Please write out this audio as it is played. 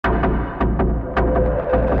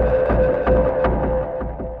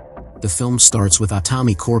The film starts with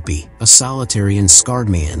Atami Korpi, a solitary and scarred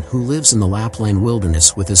man who lives in the Lapland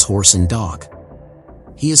wilderness with his horse and dog.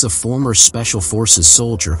 He is a former Special Forces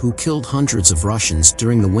soldier who killed hundreds of Russians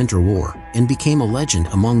during the Winter War and became a legend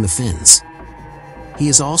among the Finns. He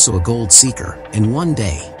is also a gold seeker, and one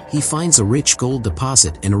day, he finds a rich gold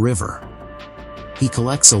deposit in a river. He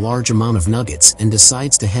collects a large amount of nuggets and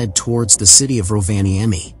decides to head towards the city of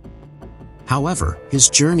Rovaniemi. However, his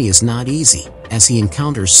journey is not easy, as he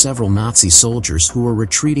encounters several Nazi soldiers who are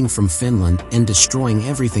retreating from Finland and destroying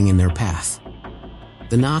everything in their path.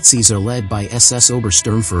 The Nazis are led by SS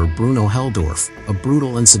Obersturmführer Bruno Helldorf, a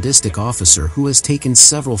brutal and sadistic officer who has taken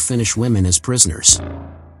several Finnish women as prisoners.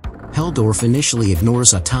 Helldorf initially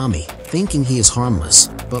ignores Atami, thinking he is harmless,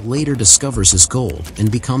 but later discovers his gold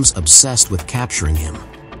and becomes obsessed with capturing him.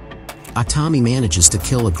 Atami manages to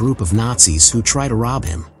kill a group of Nazis who try to rob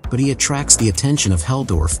him, but he attracts the attention of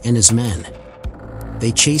Helldorf and his men.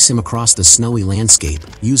 They chase him across the snowy landscape,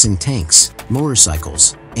 using tanks,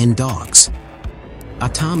 motorcycles, and dogs.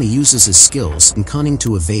 Atami uses his skills and cunning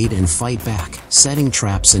to evade and fight back, setting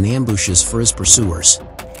traps and ambushes for his pursuers.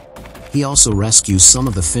 He also rescues some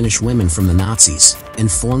of the Finnish women from the Nazis,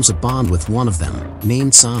 and forms a bond with one of them,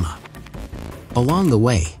 named Sanna. Along the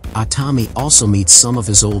way, Atami also meets some of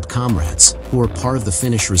his old comrades, who are part of the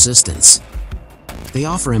Finnish resistance. They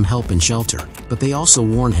offer him help and shelter, but they also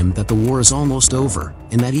warn him that the war is almost over,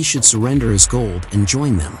 and that he should surrender his gold and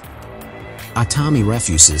join them. Atami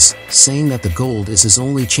refuses, saying that the gold is his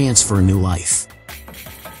only chance for a new life.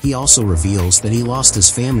 He also reveals that he lost his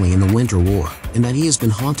family in the Winter War, and that he has been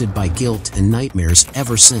haunted by guilt and nightmares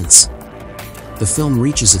ever since. The film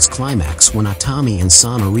reaches its climax when Atami and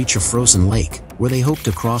Sanna reach a frozen lake, where they hope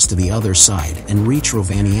to cross to the other side and reach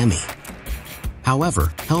Rovaniemi.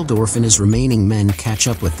 However, Helldorf and his remaining men catch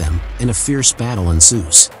up with them, and a fierce battle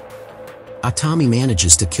ensues. Atami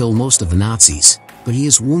manages to kill most of the Nazis, but he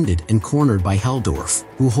is wounded and cornered by Helldorf,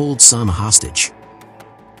 who holds Sanna hostage.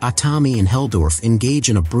 Atami and Helldorf engage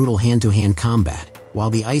in a brutal hand-to-hand combat, while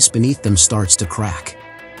the ice beneath them starts to crack.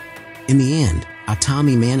 In the end,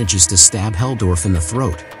 Atami manages to stab Helldorf in the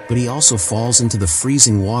throat, but he also falls into the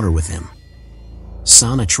freezing water with him.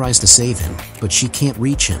 Sanna tries to save him, but she can't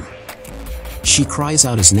reach him. She cries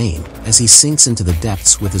out his name, as he sinks into the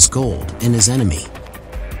depths with his gold and his enemy.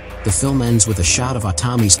 The film ends with a shot of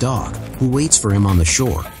Atami's dog, who waits for him on the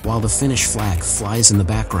shore, while the Finnish flag flies in the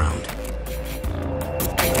background.